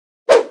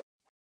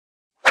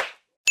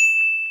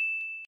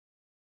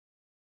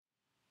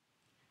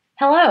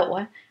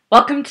Hello!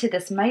 Welcome to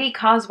this Mighty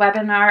Cause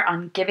webinar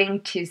on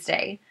Giving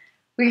Tuesday.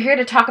 We're here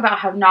to talk about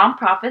how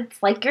nonprofits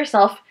like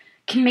yourself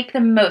can make the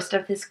most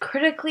of this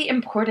critically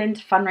important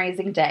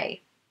fundraising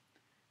day.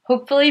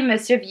 Hopefully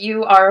most of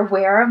you are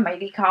aware of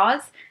Mighty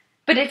Cause,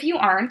 but if you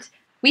aren't,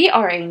 we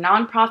are a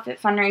nonprofit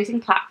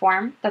fundraising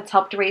platform that's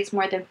helped raise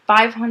more than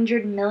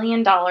 $500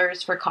 million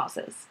for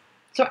causes.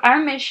 So our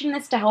mission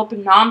is to help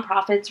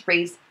nonprofits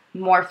raise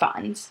more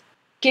funds.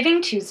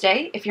 Giving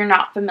Tuesday, if you're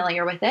not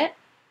familiar with it,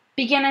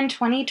 began in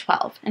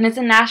 2012 and is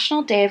a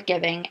national day of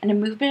giving and a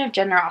movement of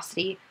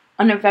generosity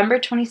on November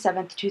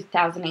 27,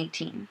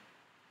 2018.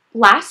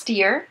 Last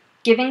year,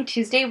 Giving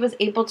Tuesday was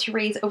able to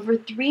raise over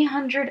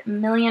 $300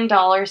 million to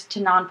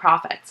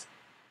nonprofits,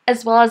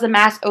 as well as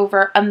amass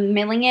over $1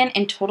 million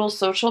in total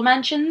social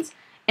mentions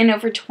and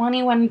over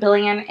 21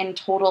 billion in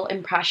total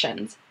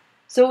impressions.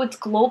 So its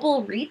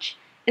global reach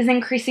is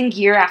increasing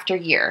year after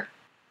year.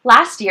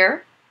 Last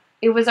year,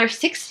 it was our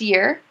 6th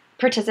year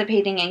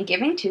participating in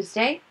Giving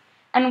Tuesday,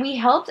 and we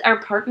helped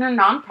our partner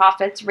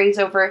nonprofits raise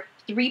over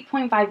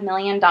 $3.5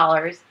 million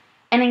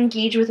and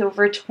engage with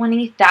over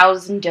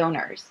 20,000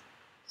 donors.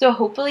 So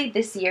hopefully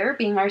this year,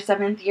 being our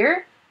 7th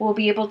year, we'll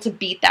be able to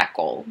beat that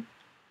goal.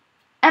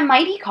 At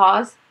Mighty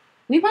Cause,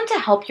 we want to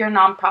help your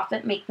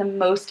nonprofit make the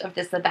most of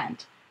this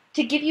event,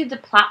 to give you the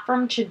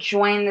platform to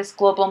join this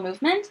global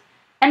movement,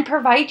 and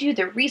provide you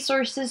the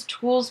resources,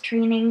 tools,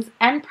 trainings,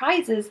 and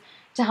prizes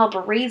to help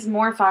raise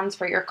more funds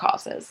for your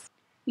causes.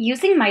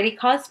 Using Mighty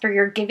Cause for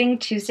your Giving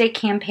Tuesday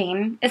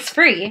campaign is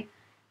free.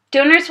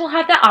 Donors will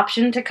have the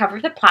option to cover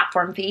the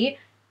platform fee,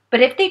 but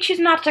if they choose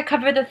not to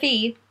cover the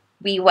fee,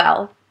 we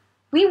will.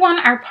 We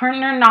want our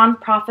partner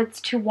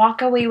nonprofits to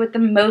walk away with the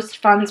most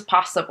funds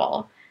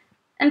possible.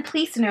 And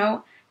please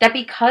note that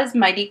because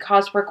Mighty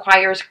Cause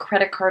requires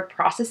credit card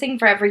processing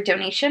for every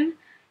donation,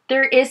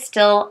 there is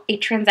still a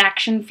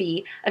transaction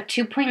fee of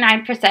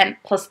 2.9%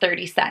 plus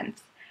 30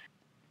 cents.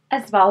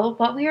 As well,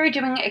 what we are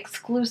doing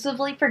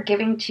exclusively for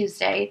Giving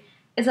Tuesday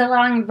is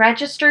allowing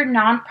registered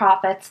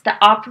nonprofits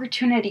the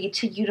opportunity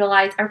to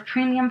utilize our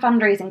premium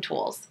fundraising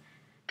tools.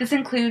 This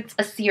includes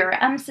a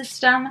CRM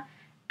system,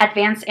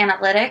 advanced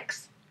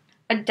analytics,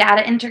 a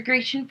data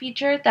integration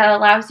feature that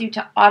allows you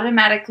to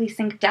automatically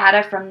sync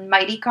data from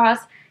Mighty Cause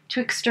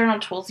to external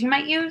tools you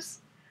might use,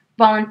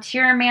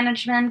 volunteer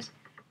management,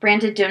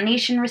 branded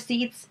donation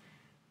receipts,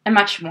 and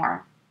much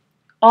more.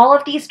 All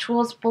of these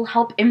tools will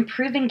help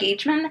improve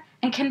engagement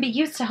and can be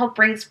used to help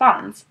raise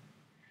funds.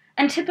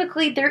 And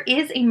typically there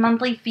is a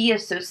monthly fee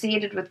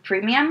associated with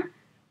premium,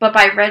 but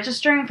by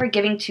registering for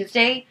Giving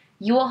Tuesday,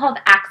 you will have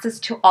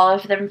access to all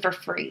of them for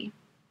free.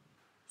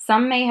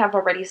 Some may have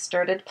already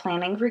started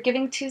planning for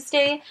Giving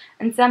Tuesday,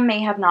 and some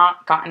may have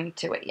not gotten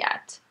to it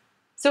yet.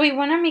 So we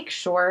want to make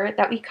sure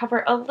that we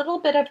cover a little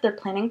bit of the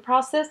planning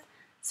process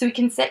so we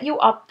can set you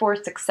up for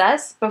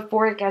success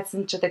before it gets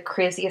into the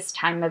craziest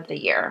time of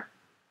the year.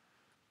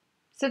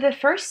 So the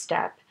first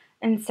step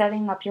in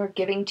setting up your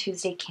Giving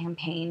Tuesday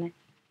campaign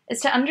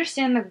is to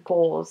understand the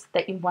goals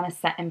that you want to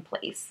set in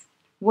place.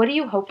 What do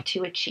you hope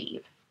to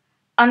achieve?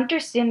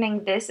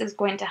 Understanding this is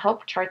going to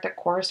help chart the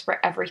course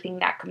for everything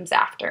that comes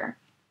after.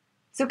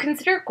 So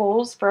consider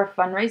goals for a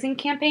fundraising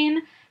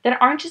campaign that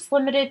aren't just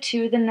limited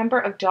to the number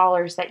of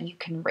dollars that you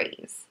can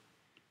raise.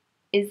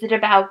 Is it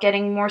about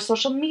getting more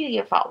social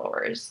media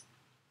followers?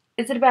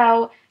 Is it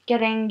about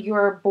getting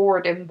your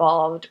board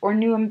involved or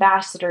new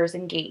ambassadors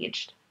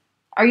engaged?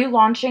 Are you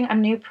launching a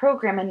new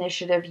program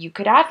initiative you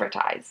could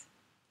advertise?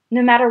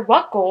 No matter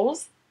what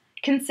goals,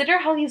 consider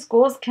how these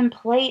goals can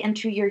play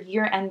into your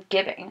year-end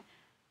giving,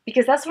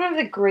 because that's one of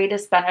the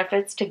greatest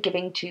benefits to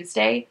Giving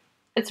Tuesday.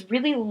 It's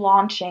really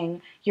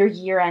launching your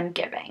year-end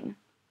giving.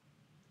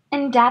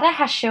 And data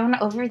has shown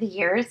over the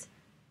years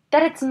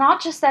that it's not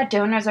just that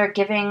donors are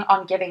giving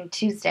on Giving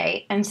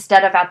Tuesday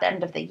instead of at the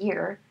end of the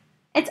year.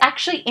 It's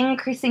actually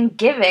increasing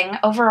giving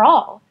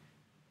overall.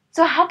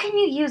 So how can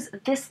you use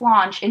this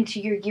launch into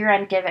your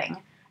year-end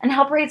giving and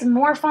help raise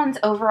more funds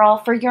overall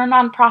for your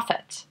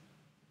nonprofit?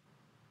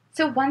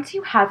 So once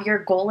you have your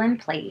goal in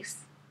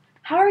place,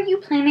 how are you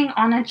planning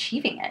on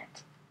achieving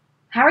it?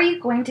 How are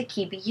you going to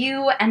keep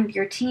you and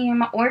your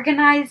team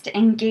organized,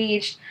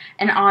 engaged,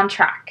 and on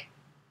track?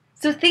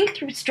 So think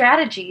through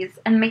strategies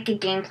and make a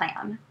game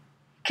plan.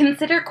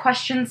 Consider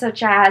questions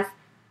such as,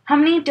 how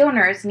many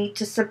donors need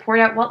to support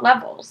at what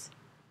levels?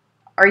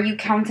 Are you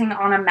counting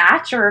on a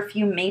match or a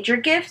few major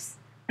gifts?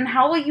 And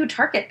how will you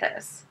target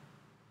this?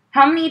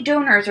 How many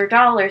donors or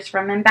dollars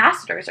from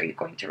ambassadors are you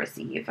going to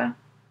receive?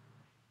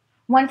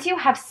 Once you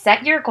have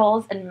set your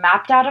goals and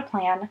mapped out a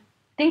plan,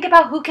 think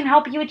about who can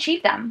help you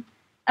achieve them.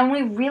 And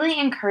we really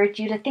encourage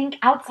you to think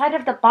outside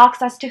of the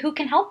box as to who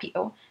can help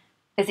you.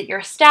 Is it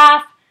your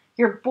staff,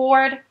 your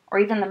board, or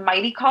even the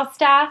Mighty Cause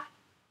staff?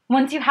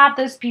 Once you have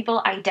those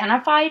people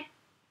identified,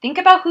 think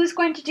about who's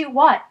going to do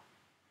what.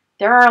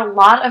 There are a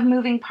lot of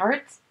moving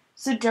parts,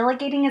 so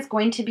delegating is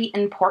going to be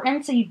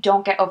important so you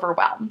don't get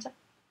overwhelmed.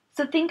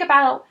 So think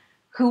about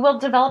who will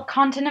develop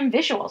content and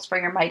visuals for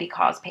your Mighty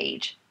Cause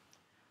page,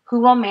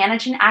 who will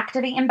manage and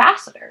activate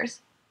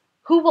ambassadors,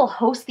 who will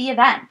host the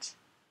event,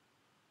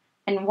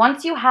 And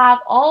once you have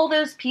all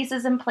those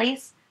pieces in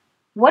place,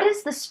 what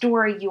is the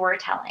story you are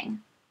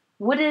telling?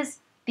 What is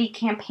the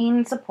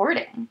campaign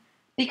supporting?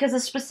 Because a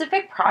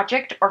specific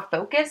project or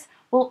focus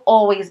will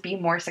always be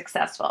more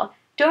successful.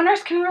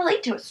 Donors can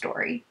relate to a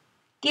story.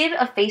 Give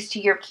a face to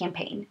your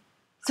campaign.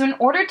 So in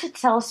order to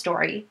tell a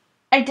story,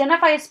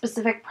 identify a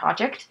specific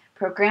project,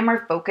 program,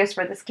 or focus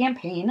for this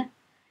campaign.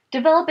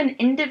 Develop an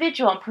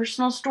individual and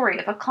personal story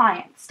of a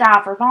client,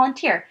 staff, or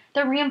volunteer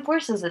that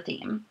reinforces a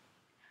theme.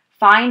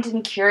 Find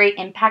and curate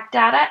impact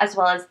data as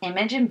well as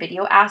image and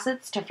video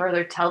assets to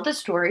further tell the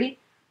story.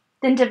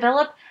 Then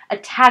develop a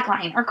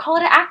tagline or call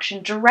to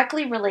action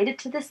directly related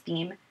to this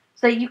theme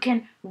so that you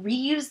can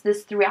reuse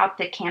this throughout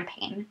the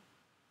campaign.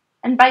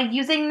 And by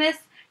using this,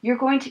 you're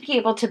going to be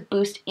able to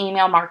boost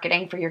email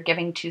marketing for your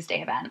Giving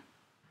Tuesday event.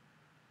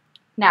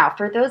 Now,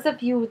 for those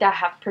of you that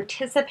have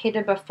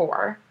participated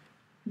before,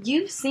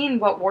 you've seen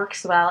what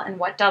works well and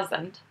what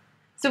doesn't.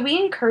 So we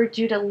encourage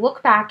you to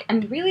look back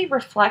and really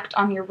reflect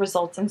on your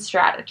results and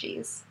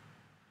strategies.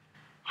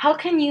 How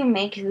can you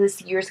make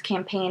this year's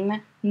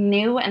campaign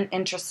new and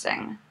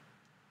interesting?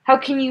 How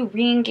can you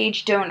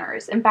re-engage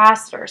donors,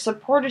 ambassadors,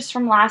 supporters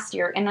from last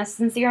year in a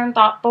sincere and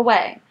thoughtful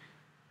way?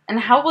 And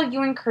how will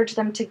you encourage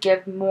them to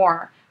give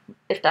more,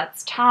 if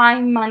that's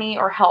time, money,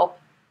 or help,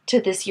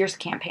 to this year's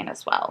campaign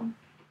as well?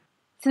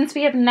 Since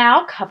we have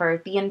now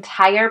covered the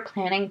entire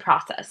planning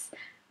process,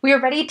 we are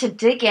ready to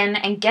dig in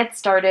and get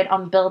started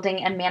on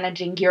building and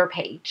managing your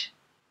page.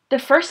 The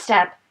first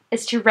step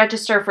is to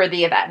register for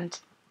the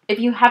event. If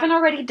you haven't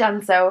already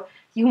done so,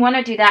 you want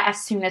to do that as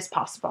soon as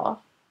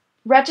possible.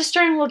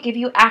 Registering will give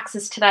you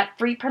access to that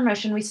free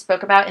promotion we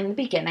spoke about in the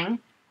beginning,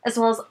 as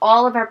well as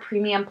all of our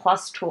Premium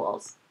Plus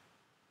tools.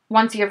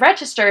 Once you've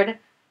registered,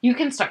 you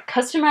can start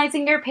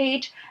customizing your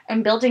page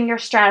and building your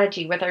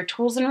strategy with our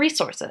tools and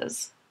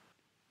resources.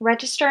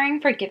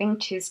 Registering for Giving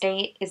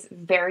Tuesday is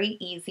very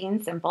easy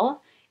and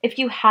simple. If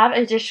you have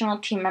additional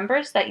team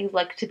members that you'd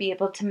like to be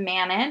able to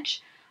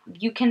manage,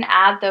 you can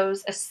add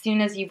those as soon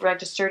as you've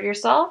registered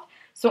yourself.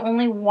 So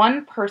only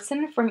one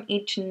person from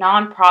each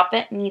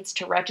nonprofit needs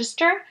to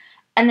register,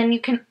 and then you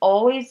can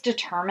always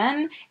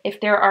determine if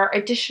there are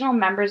additional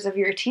members of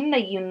your team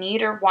that you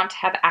need or want to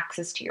have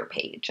access to your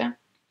page.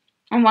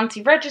 And once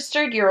you've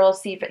registered, you'll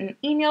receive an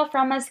email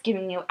from us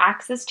giving you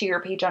access to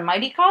your page on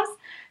Mighty Cause,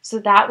 so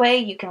that way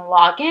you can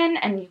log in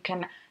and you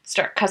can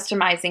start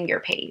customizing your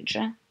page.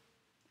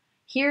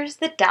 Here's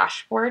the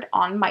dashboard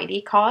on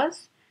Mighty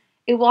Cause.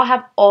 It will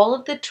have all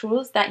of the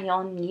tools that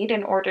you'll need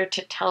in order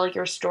to tell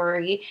your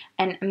story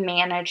and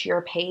manage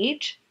your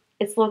page.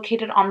 It's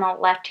located on the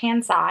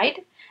left-hand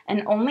side,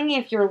 and only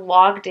if you're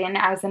logged in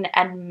as an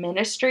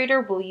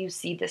administrator will you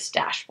see this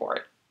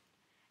dashboard.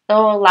 It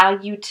will allow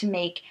you to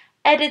make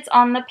edits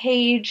on the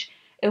page.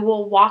 It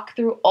will walk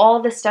through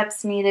all the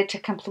steps needed to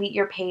complete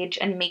your page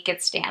and make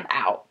it stand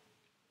out.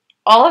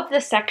 All of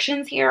the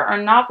sections here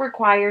are not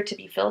required to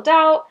be filled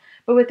out,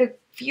 but with a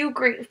few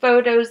great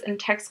photos and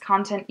text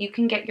content, you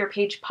can get your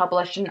page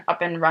published and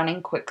up and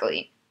running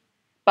quickly.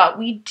 But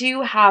we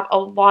do have a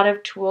lot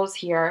of tools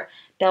here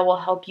that will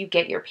help you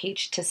get your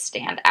page to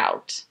stand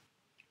out.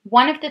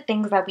 One of the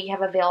things that we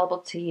have available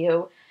to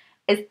you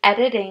is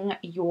editing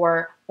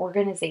your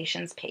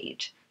organization's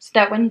page so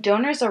that when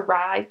donors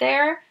arrive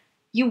there,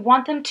 you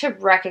want them to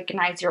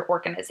recognize your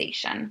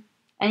organization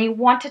and you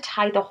want to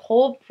tie the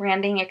whole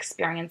branding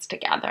experience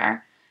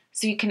together.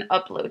 So you can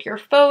upload your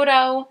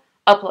photo,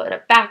 upload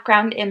a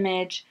background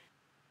image.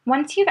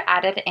 Once you've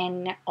added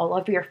in all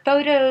of your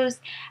photos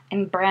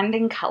and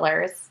branding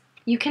colors,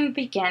 you can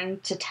begin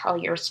to tell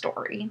your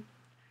story.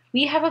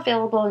 We have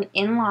available an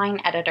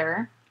inline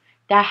editor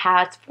that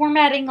has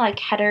formatting like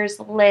headers,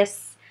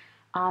 lists,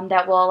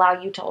 that will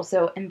allow you to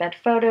also embed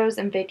photos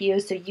and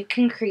videos so you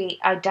can create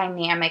a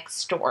dynamic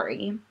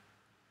story.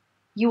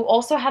 You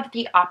also have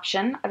the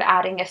option of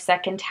adding a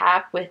second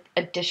tab with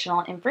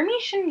additional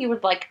information you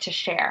would like to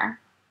share.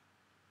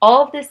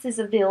 All of this is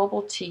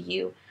available to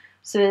you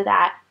so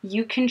that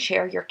you can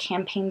share your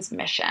campaign's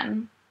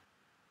mission.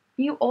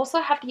 You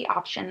also have the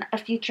option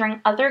of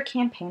featuring other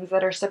campaigns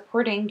that are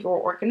supporting your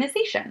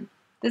organization.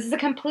 This is a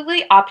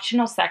completely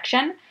optional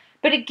section,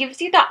 but it gives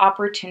you the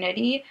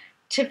opportunity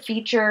to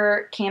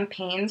feature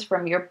campaigns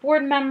from your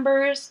board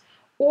members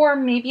or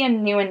maybe a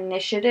new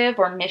initiative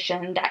or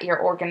mission that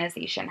your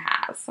organization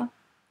has.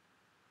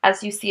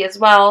 As you see as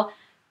well,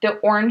 the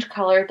orange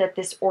color that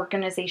this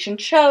organization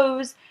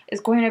chose is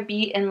going to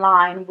be in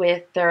line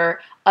with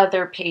their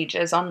other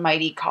pages on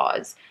Mighty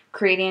Cause,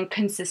 creating a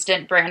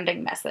consistent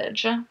branding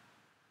message.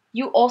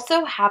 You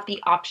also have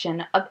the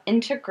option of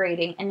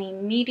integrating any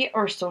media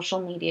or social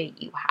media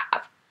you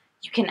have.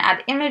 You can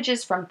add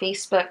images from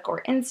Facebook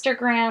or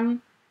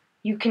Instagram.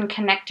 You can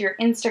connect your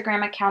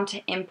Instagram account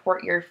to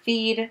import your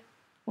feed,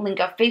 link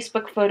a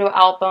Facebook photo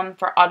album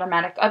for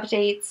automatic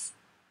updates.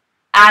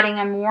 Adding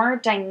a more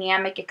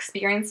dynamic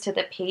experience to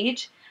the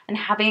page and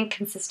having a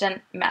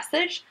consistent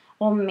message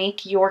will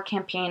make your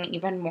campaign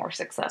even more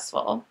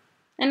successful.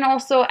 And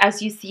also,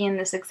 as you see in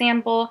this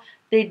example,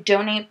 the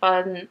donate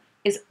button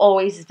is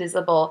always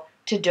visible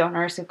to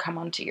donors who come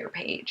onto your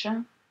page.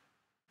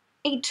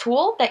 A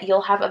tool that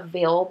you'll have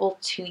available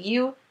to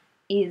you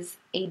is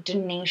a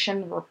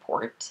donation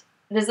report.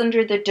 It is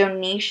under the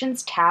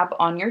Donations tab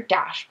on your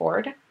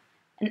dashboard,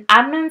 and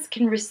admins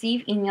can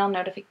receive email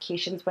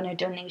notifications when a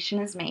donation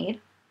is made,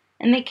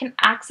 and they can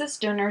access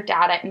donor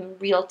data in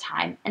real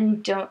time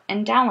and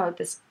download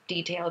this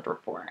detailed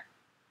report.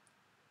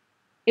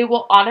 It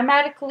will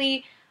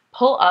automatically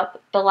pull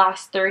up the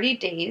last 30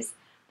 days,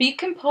 but you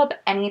can pull up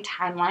any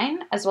timeline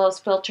as well as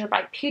filter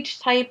by page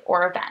type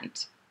or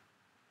event.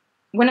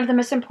 One of the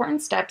most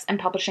important steps in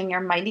publishing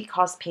your Mighty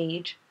Cause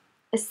page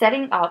is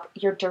setting up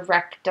your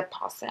direct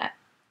deposit.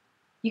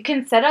 You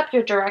can set up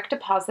your direct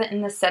deposit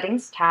in the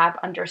Settings tab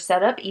under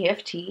Setup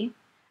EFT,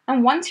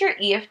 and once your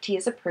EFT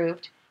is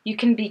approved, you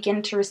can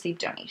begin to receive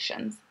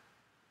donations.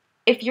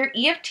 If your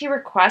EFT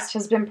request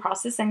has been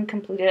processed and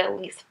completed at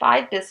least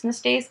 5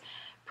 business days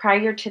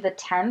prior to the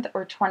 10th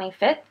or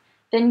 25th,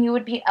 then you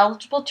would be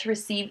eligible to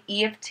receive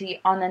EFT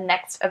on the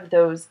next of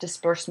those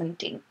disbursement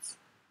dates.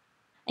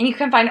 And you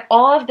can find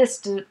all of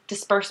this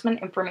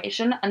disbursement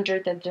information under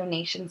the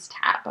Donations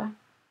tab.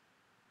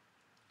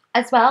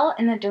 As well,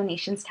 in the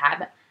Donations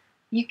tab,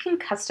 you can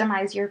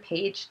customize your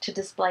page to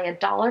display a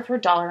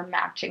dollar-for-dollar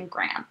matching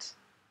grant.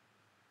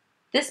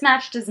 This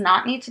match does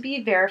not need to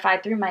be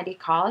verified through Mighty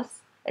Cause.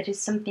 It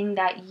is something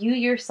that you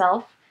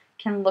yourself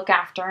can look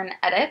after and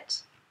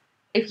edit.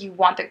 If you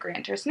want the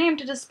grantor's name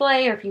to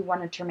display, or if you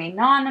want it to remain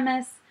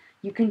anonymous,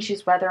 you can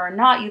choose whether or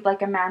not you'd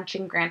like a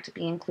matching grant to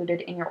be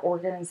included in your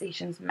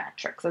organization's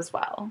metrics as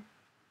well.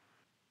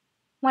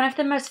 One of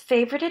the most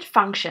favorited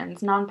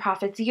functions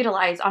nonprofits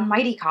utilize on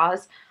Mighty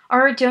Cause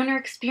are our donor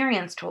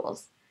experience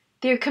tools.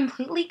 They're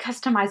completely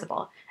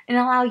customizable and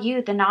allow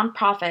you, the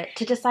nonprofit,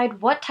 to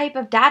decide what type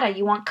of data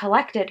you want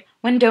collected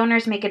when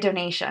donors make a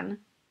donation.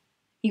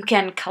 You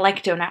can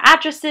collect donor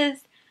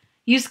addresses,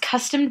 use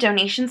custom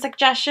donation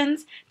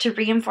suggestions to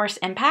reinforce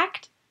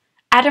impact,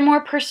 add a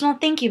more personal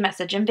thank you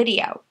message and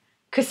video,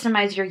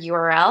 customize your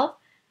URL,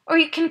 or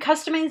you can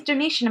customize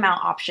donation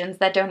amount options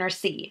that donors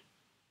see.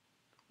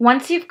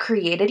 Once you've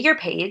created your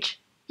page,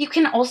 you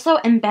can also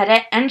embed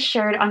it and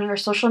share it on your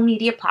social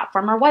media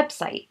platform or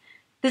website.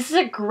 This is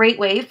a great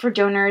way for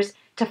donors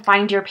to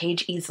find your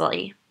page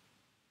easily.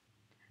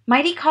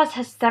 Mighty Cause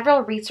has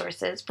several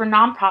resources for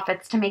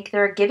nonprofits to make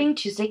their Giving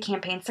Tuesday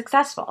campaign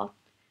successful.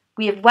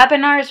 We have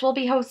webinars we'll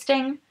be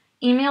hosting,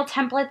 email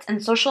templates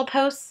and social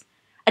posts,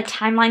 a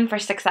timeline for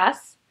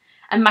success,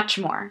 and much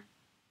more.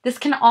 This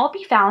can all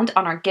be found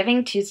on our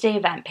Giving Tuesday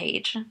event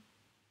page.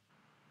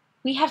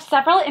 We have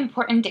several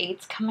important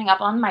dates coming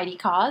up on Mighty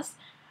Cause.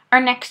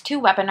 Our next 2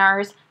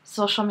 webinars,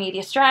 Social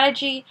Media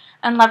Strategy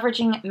and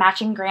Leveraging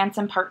Matching Grants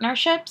and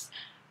Partnerships,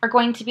 are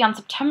going to be on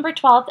September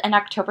 12th and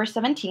October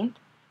 17th.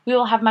 We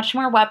will have much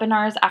more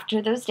webinars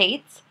after those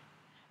dates.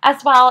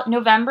 As well,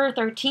 November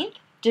 13th,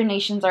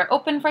 donations are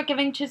open for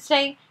Giving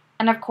Tuesday,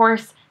 and of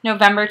course,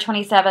 November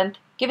 27th,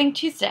 Giving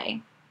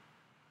Tuesday.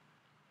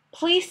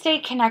 Please stay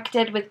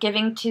connected with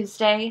Giving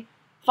Tuesday.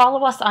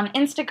 Follow us on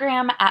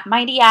Instagram at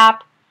MightyApp.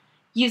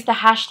 Use the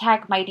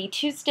hashtag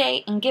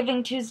MightyTuesday and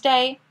Giving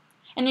Tuesday.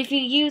 And if you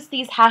use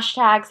these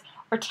hashtags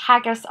or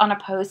tag us on a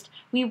post,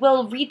 we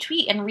will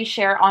retweet and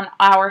reshare on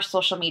our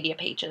social media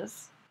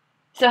pages.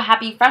 So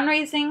happy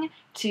fundraising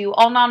to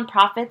all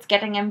nonprofits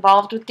getting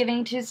involved with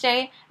Giving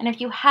Tuesday. And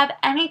if you have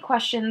any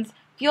questions,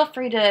 feel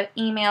free to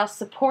email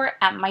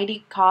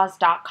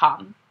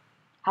support@mightycause.com.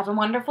 Have a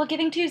wonderful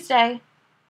Giving Tuesday.